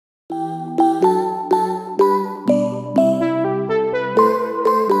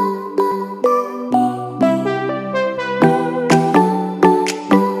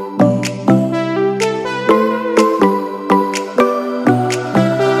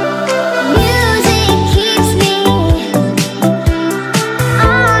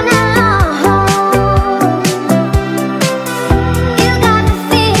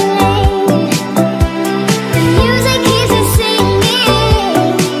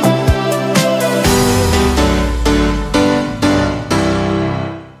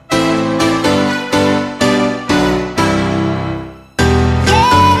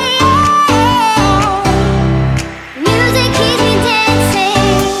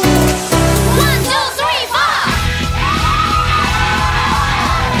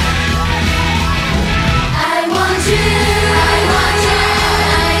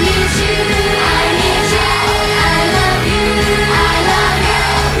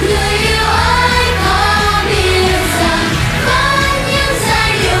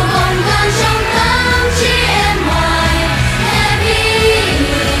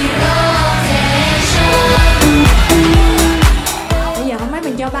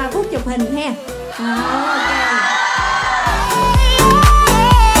cho 3 phút chụp hình ha. Ok.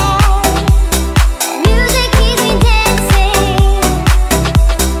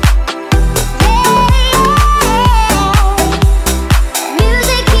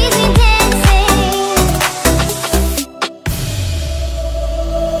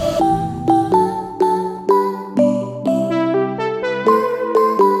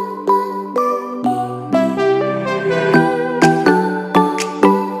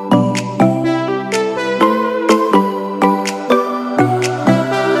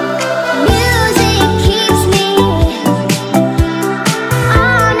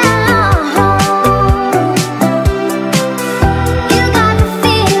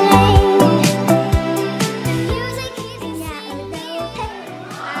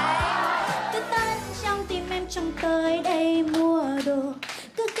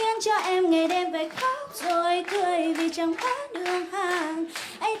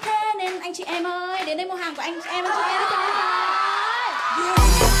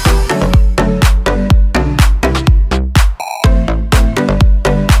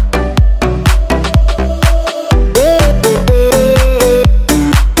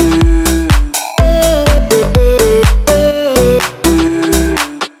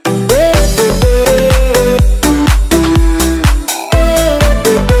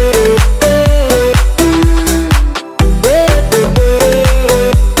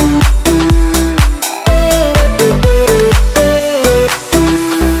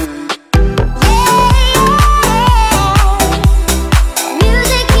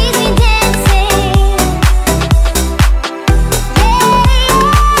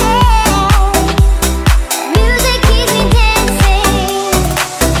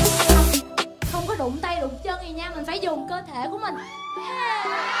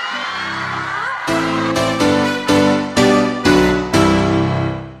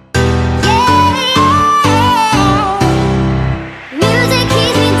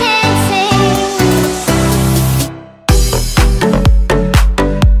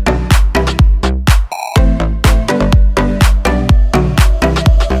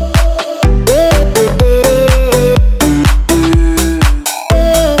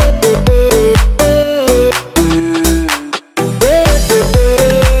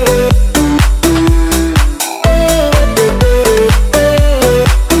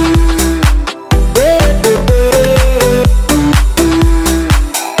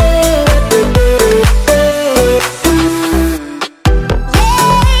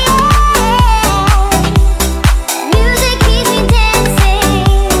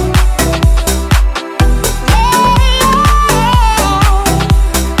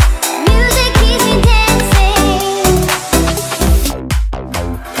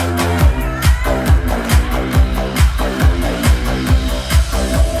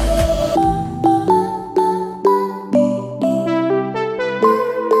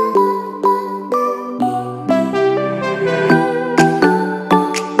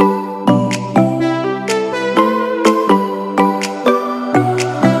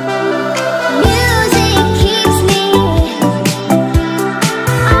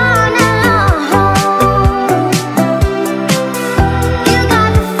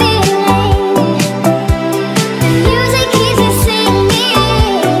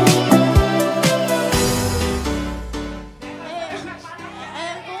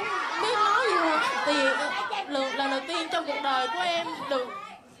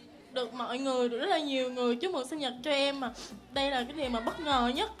 Được mọi người, được rất là nhiều người chúc mừng sinh nhật cho em, mà đây là cái điều mà bất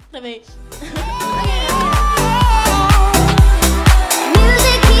ngờ nhất, tại vì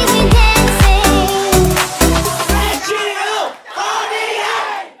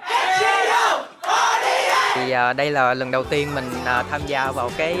thì đây là lần đầu tiên mình tham gia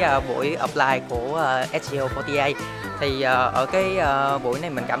vào cái buổi offline của SGO48. Thì ở cái buổi này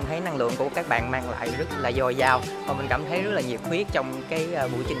mình cảm thấy năng lượng của các bạn mang lại rất là dồi dào, và mình cảm thấy rất là nhiệt huyết trong cái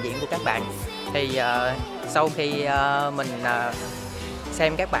buổi trình diễn của các bạn. Thì sau khi mình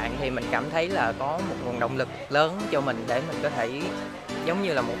xem các bạn thì mình cảm thấy là có một nguồn động lực lớn cho mình để mình có thể giống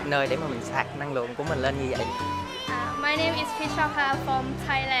như là một nơi để mà mình sạc năng lượng của mình lên như vậy. My name is Pishoka from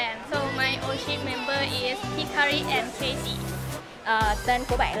Thailand. So my worship member is Hikari and Casey. Tên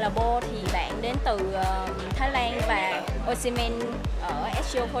của bạn là Bo, thì bạn đến từ Thái Lan, và Osimen ở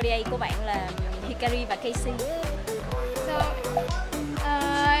SGO48 của bạn là Hikari và Casey. So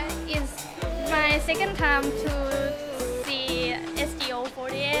it's my second time to see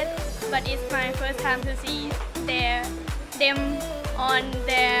SGO48, but it's my first time to see them on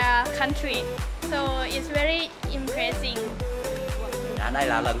their country. So it's very impressive. Dạ, đây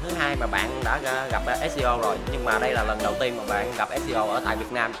là lần thứ hai mà bạn đã gặp SGO rồi, nhưng mà đây là lần đầu tiên mà bạn gặp SGO ở tại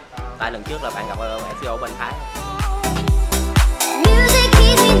Việt Nam. Tại lần trước là bạn gặp SGO bên Thái.